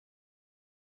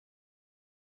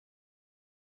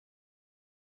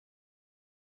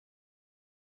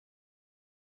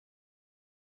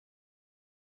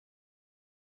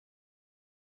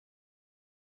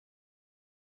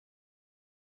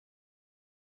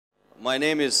My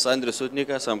name is Andrius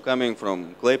Sutnikas. I'm coming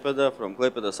from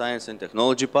Klaipėda Science and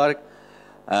Technology Park,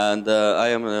 and I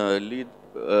am a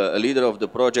leader of the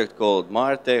project called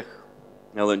Martech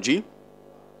LNG.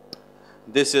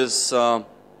 This is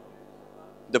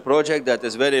the project that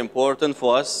is very important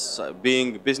for us,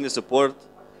 being business support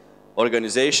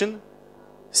organization,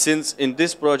 since in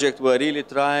this project we're really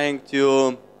trying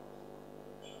to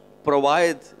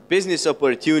provide business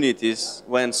opportunities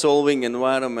when solving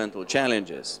environmental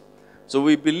challenges. So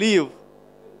we believe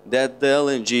that the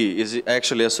LNG is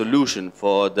actually a solution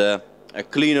for a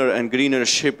cleaner and greener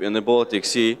ship in the Baltic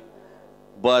Sea,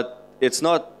 but it's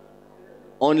not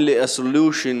only a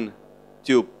solution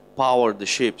to power the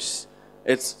ships.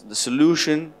 It's the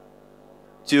solution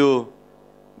to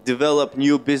develop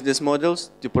new business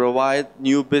models, to provide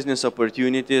new business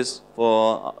opportunities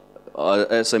for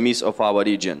SMEs of our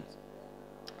region.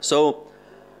 So,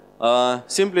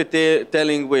 simply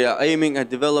telling, we are aiming at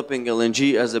developing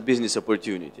LNG as a business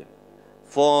opportunity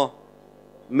for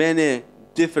many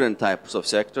different types of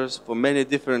sectors, for many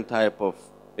different types of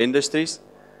industries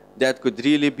that could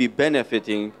really be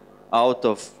benefiting out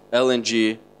of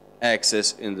LNG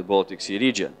access in the Baltic Sea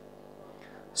region.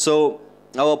 So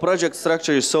our project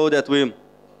structure is so that we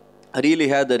really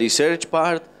had the research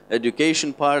part,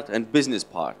 education part, and business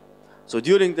part. So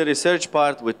during the research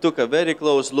part, we took a very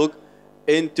close look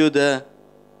into the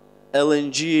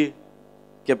LNG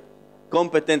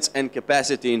competence and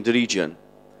capacity in the region.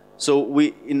 So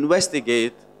we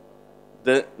investigate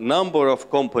the number of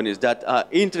companies that are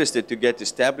interested to get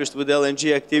established with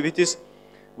LNG activities.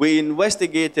 We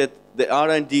investigated the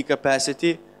R&D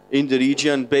capacity in the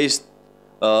region based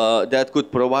that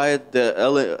could provide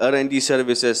the R&D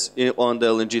services on the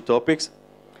LNG topics.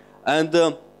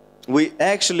 And we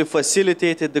actually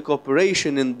facilitated the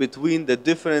cooperation in between the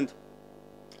different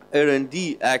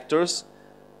R&D actors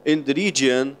in the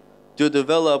region to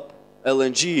develop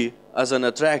LNG as an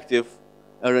attractive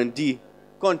R&D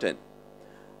content.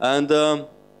 And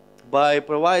by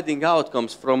providing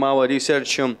outcomes from our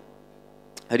research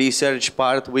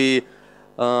part, we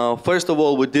first of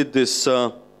all we did this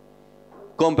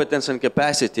competence and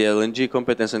capacity, LNG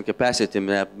competence and capacity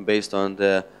map based on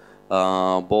the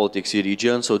Baltic Sea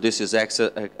region. So this is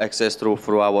accessed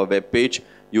through our web page.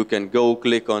 You can go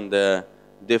click on the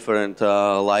different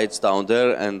lights down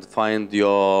there and find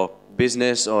your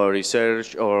business or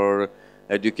research or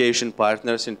education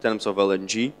partners in terms of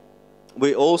LNG.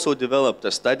 We also developed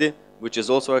a study which is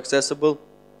also accessible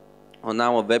on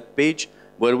our web page,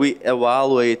 where we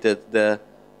evaluated the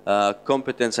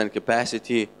competence and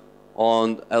capacity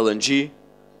on LNG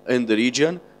in the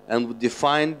region, and we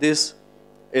defined this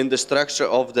in the structure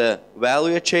of the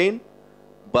value chain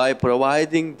by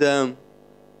providing the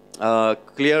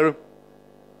clear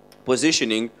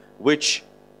positioning which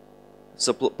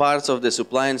parts of the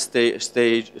supply and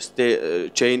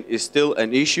chain is still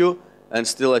an issue and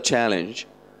still a challenge.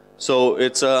 So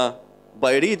it's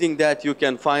by reading that you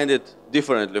can find it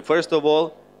differently. First of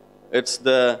all, it's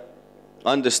the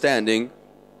understanding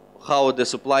how the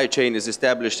supply chain is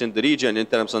established in the region in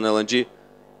terms of LNG.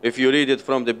 If you read it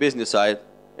from the business side,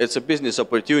 it's a business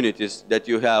opportunities that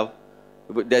you have,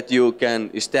 that you can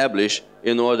establish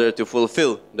in order to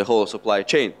fulfill the whole supply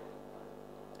chain.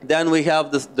 Then we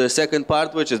have the second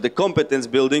part, which is the competence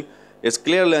building. It's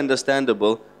clearly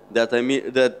understandable that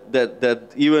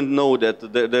that even though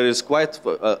that there is quite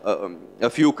a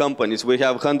few companies, we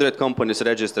have 100 companies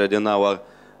registered in our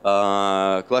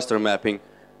cluster mapping,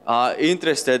 are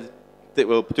interested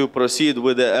to proceed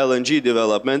with the LNG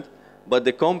development, but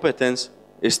the competence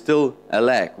is still a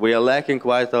lack. We are lacking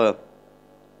quite a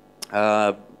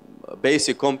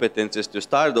basic competences to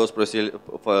start those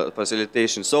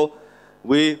facilitations. So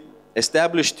we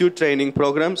established 2 training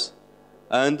programs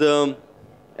and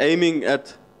aiming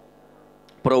at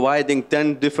providing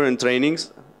 10 different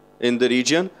trainings in the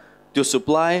region to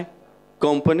supply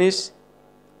companies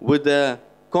with the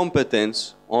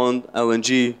competence on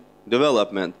LNG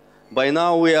development. By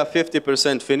now we are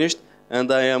 50% finished,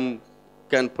 and I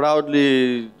can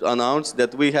proudly announce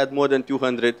that we had more than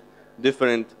 200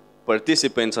 different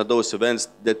participants at those events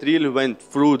that really went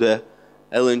through the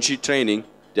LNG training,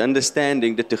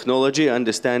 understanding the technology,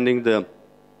 understanding the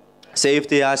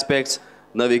safety aspects,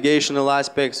 navigational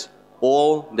aspects,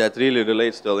 all that really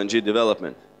relates to LNG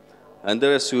development. And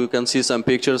there you can see some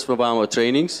pictures from our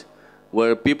trainings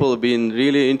where people have been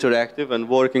really interactive and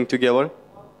working together.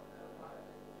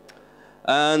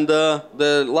 And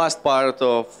the last part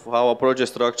of our project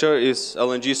structure is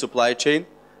LNG supply chain.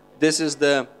 This is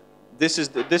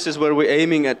where we're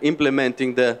aiming at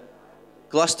implementing the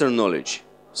cluster knowledge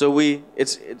So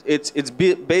it's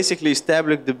basically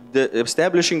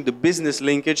establishing the business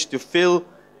linkage to fill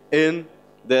in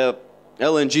the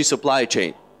LNG supply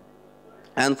chain.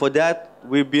 And for that,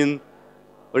 we've been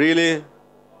really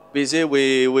busy.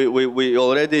 We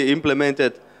already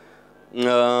implemented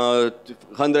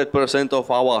 100%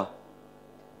 of our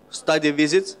study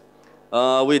visits.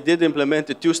 We did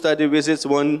implement 2 study visits,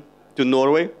 one to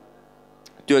Norway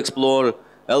to explore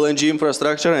LNG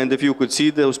infrastructure. And if you could see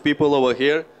those people over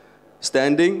here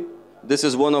standing, this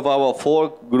is one of our 4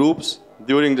 groups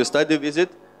during the study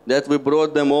visit that we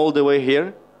brought them all the way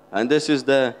here. And this is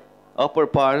the upper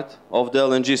part of the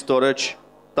LNG storage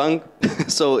tank.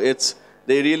 So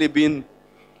they really been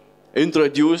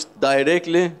introduced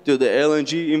directly to the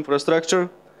LNG infrastructure.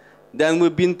 Then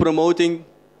we've been promoting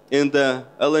in the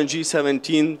LNG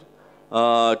 17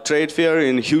 trade fair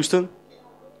in Houston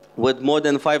with more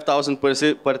than 5,000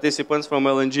 participants from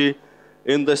LNG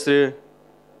industry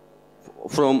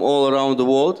from all around the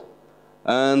world.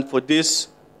 And for this,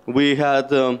 we had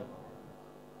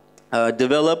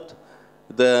developed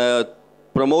the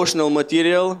promotional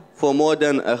material for more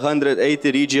than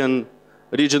 180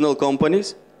 regional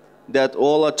companies that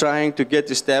all are trying to get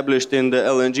established in the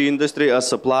LNG industry as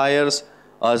suppliers,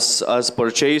 as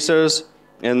purchasers,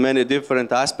 in many different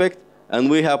aspects. And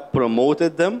we have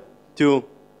promoted them to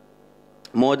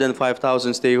more than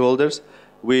 5,000 stakeholders.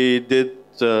 We did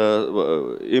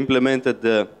implemented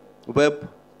the web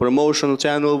promotional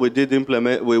channel. We did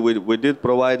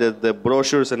provide the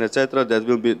brochures and etc.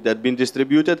 that been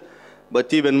distributed.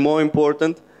 But even more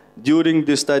important, during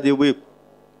this study we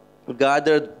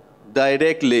gathered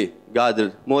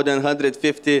more than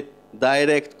 150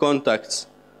 direct contacts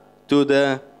to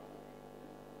the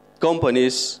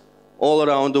companies all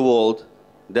around the world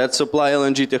that supply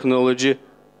LNG technology,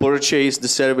 purchase the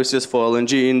services for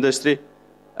LNG industry,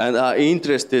 and are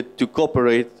interested to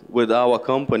cooperate with our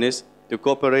companies, to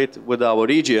cooperate with our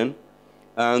region.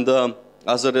 And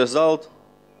as a result,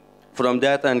 from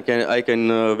that I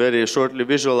can very shortly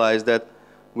visualize that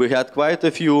we had quite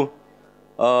a few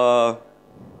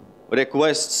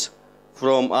requests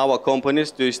from our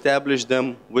companies to establish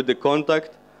them with the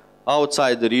contact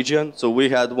outside the region. So we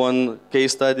had one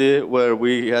case study where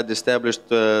we had established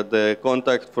the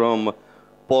contact from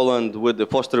Poland with the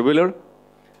Foster Wheeler.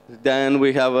 Then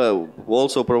we have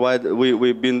also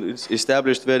we've been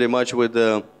established very much with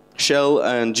Shell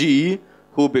and GE,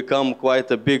 who become quite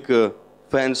a big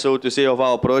fan, so to say, of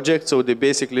our project. So they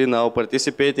basically now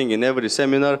participating in every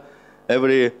seminar,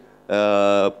 every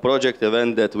project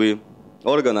event that we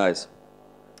organize.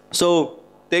 So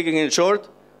taking it short,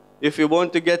 if you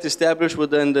want to get established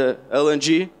within the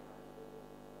LNG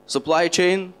supply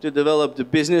chain to develop the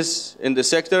business in the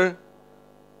sector,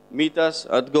 meet us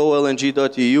at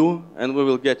golng.eu and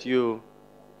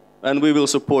we will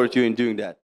support you in doing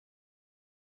that.